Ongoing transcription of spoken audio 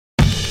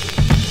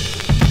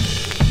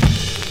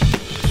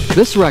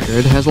This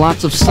record has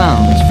lots of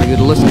sounds for you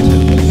to listen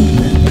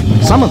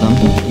to. Some of them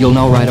you'll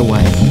know right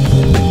away.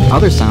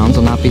 Other sounds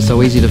will not be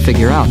so easy to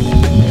figure out.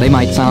 They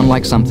might sound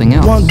like something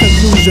else.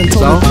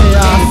 So,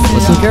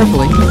 listen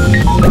carefully.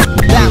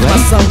 That my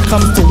son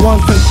comes to one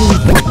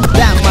conclusion.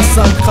 That my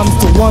son comes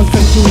to one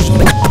conclusion.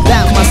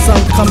 That my son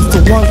comes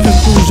to one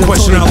conclusion.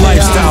 Question our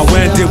lifestyle,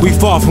 when did we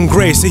fall from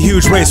grace? A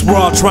huge race, we're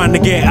all trying to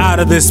get out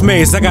of this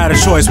maze. I got a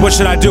choice, what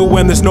should I do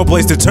when there's no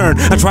place to turn?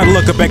 I try to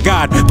look up at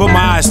God, but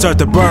my eyes start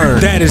to burn.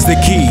 That is the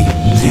key.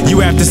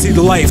 You have to see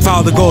the light,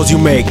 follow the goals you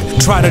make.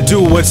 Try to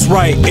do what's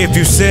right. If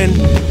you sin,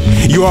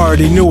 you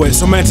already knew it.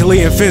 So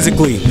mentally and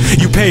physically,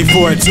 you pay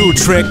for it too,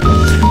 trick.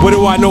 What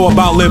do I know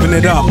about living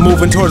it up?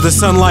 Moving towards the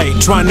sunlight,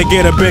 trying to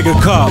get a bigger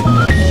cup.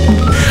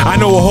 I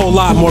know a whole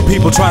lot more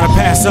people try to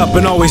pass up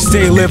and always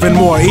stay living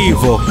more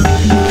evil.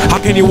 How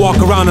can you walk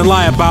around and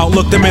lie about?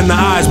 Look them in the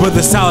eyes with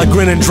a solid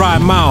grin and dry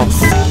mouth.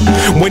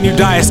 When you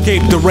die,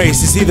 escape the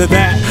race. It's either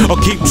that or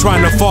keep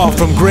trying to fall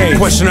from grace.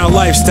 Question our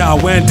lifestyle,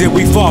 when did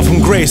we fall from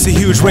grace? A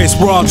huge race,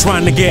 we're all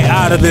trying to get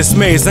out of this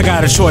maze. I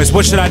got a choice,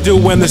 what should I do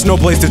when there's no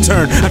place to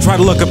turn? I try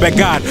to look up at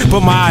God,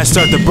 but my eyes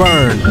start to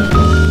burn.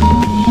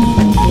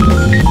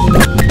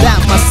 That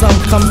my son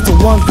comes to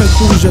one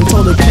conclusion,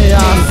 total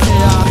chaos.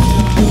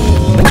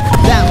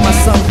 That my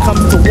son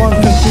comes to one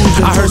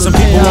conclusion. I heard some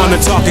people wanna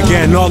talk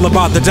again, all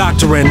about the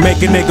doctrine.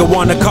 Make a nigga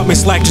wanna cut me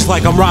slack just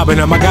like I'm robbing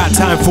him. I got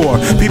time for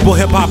people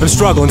hip-hop and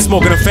struggling,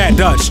 smoking a fat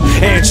Dutch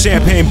and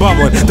champagne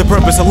bubbling. The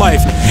purpose of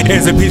life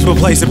is a peaceful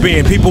place of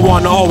being. People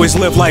wanna always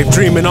live life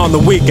dreaming on the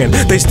weekend.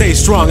 They stay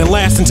strong and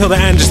last until the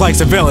end just like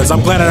civilians.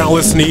 I'm glad I don't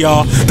listen to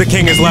y'all, the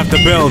king has left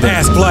the building.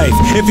 Ask life,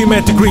 if he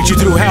meant to greet you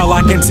through hell,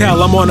 I can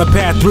tell I'm on a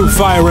path through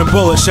fire and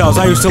bullet shells.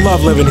 I used to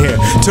love living here,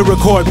 to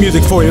record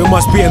music for you, it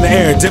must be in the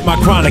air. Dip my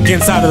chronic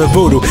inside of the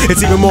voodoo,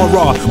 it's even more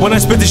raw when I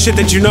spit the shit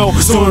that you know.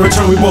 So in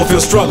return we both feel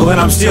struggle and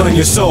I'm stealing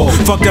your soul.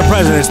 Fuck their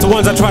presidents, the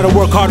ones I try to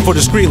work hard for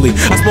discreetly.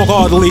 I smoke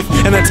all the leaf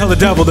and then tell the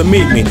devil to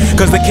meet me,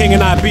 cause the king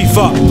and I beef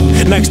up.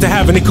 Next to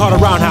heaven he caught a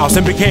roundhouse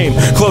and became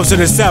closer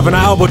to 7.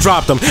 I elbow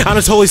dropped him on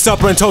his holy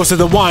supper and toasted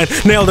the wine.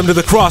 Nailed him to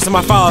the cross and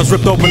my followers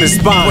ripped open his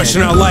spine.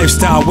 Question our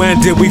lifestyle,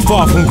 when did we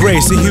fall from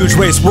grace? A huge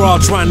race, we're all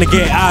trying to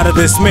get out of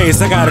this maze.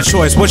 I got a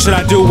choice, what should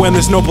I do when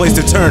there's no place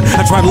to turn?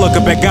 I try to look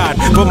up at God,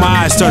 but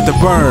my eyes start to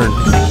burn.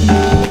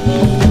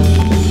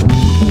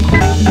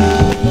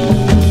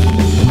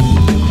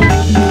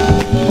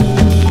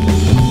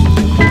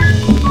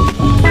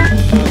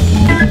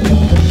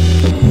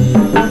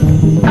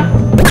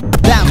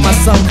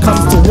 Son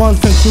comes to one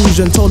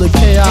conclusion, total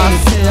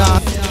chaos.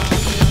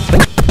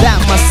 That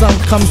my son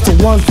comes to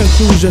one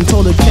conclusion,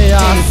 total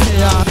chaos.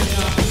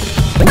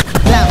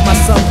 That my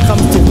son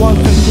comes to one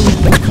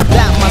conclusion.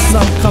 That my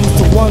son comes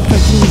to one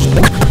conclusion.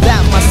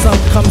 That my son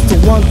comes to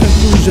one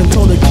conclusion,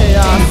 total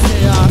chaos.